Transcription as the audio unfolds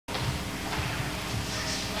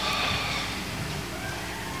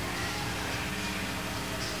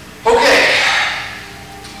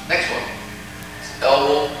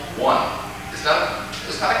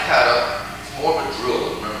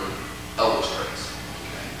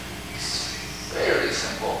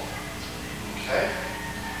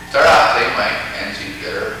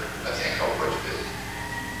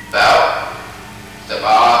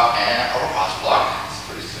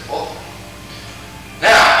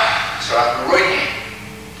start with the right hand.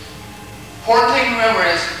 Important thing to remember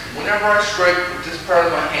is, whenever I strike with this part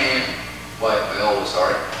of my hand, my elbow,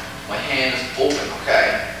 sorry, my hand is open,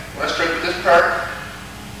 okay? When I strike with this part,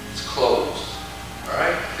 it's closed,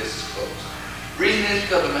 alright? This is closed. The reason is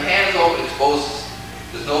because when my hand is open, it exposes,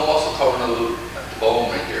 there's no muscle covering the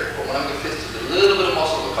bone right there. But when I'm going to fist, there's a little bit of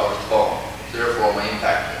muscle that covers the bone. Therefore, my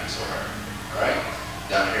impact won't be so hard, alright?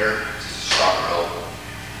 Down here, it's just a stronger elbow.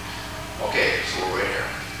 Okay, so we're right here.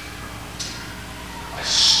 I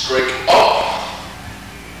strike up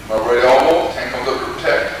my right elbow, hand comes up to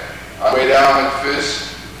protect. I weigh down like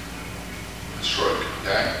fist, and strike,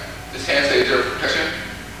 okay? This hand stays there for protection.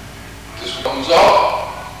 This one comes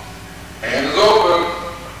up, hand is open,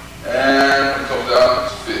 and when it comes down,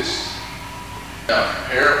 it's fist. Now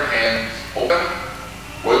from here, hands open,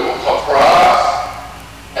 weight will come across,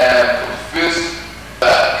 and comes fist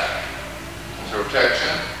back. Comes for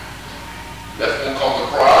protection. Left one comes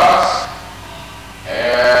across,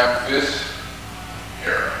 and fist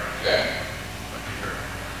here, okay? Here.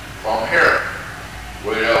 From here,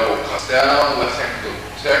 right elbow cuts down, left hand goes to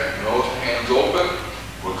protect, nose and hands open.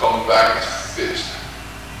 When it comes back, it's fist.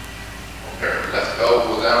 From here, left elbow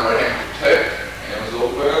goes down, right hand protect, hands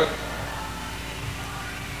open.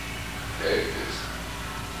 Okay, fist.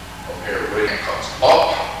 From here, right hand comes up,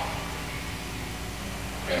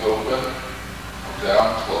 hands open, comes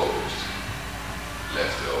down, closed.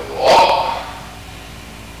 Left elbow up,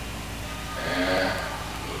 and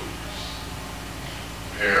close.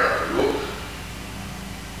 Here I look.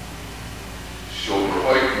 Shoulder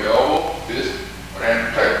height from the elbow, fist, one hand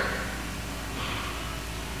protect.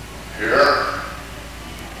 Here,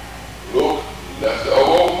 look, left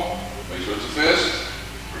elbow, make sure it's a fist,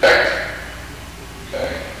 protect.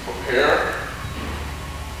 Okay, from here,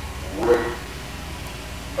 right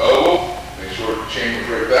elbow, make sure the chain goes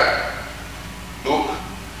right back. Look,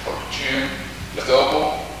 tuck the chin, left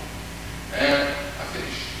elbow, and I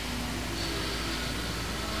finish.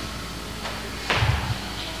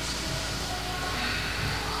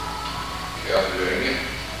 Okay, I'll do that again.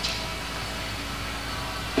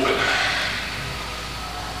 Open.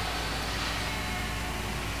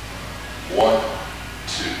 1,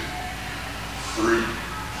 2, 3,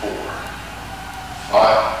 4,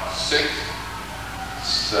 5, 6,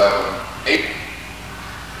 7, 8,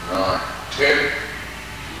 9, 10,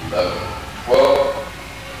 11, 12,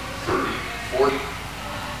 13, 14,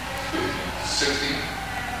 15, 16,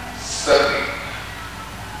 17,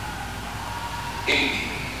 18,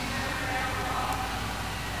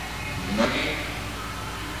 19,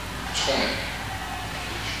 20.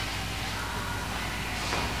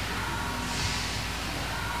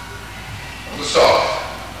 On the soft.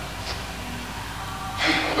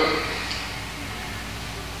 Height open.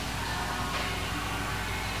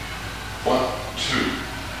 1, 2,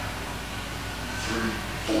 3,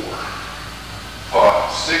 4,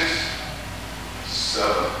 5, 6,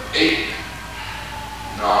 7, 8,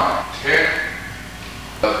 9, 10,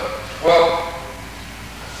 11, 12,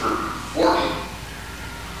 13, 14,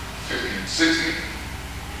 15, 16,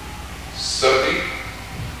 17,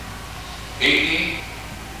 18,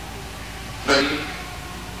 19,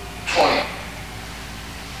 20.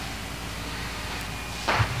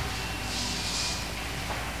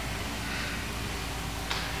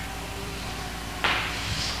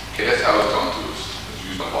 Okay, that's how it's done to us. Let's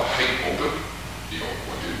use my height open. 1, 2,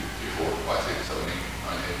 3, 4, 5, 6, 7, 8,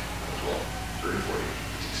 9, 10, 12, 13, 14,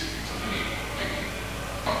 15, 16, 17, 18, 19,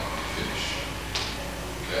 20, finish.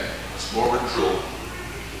 Okay, that's more of a drill.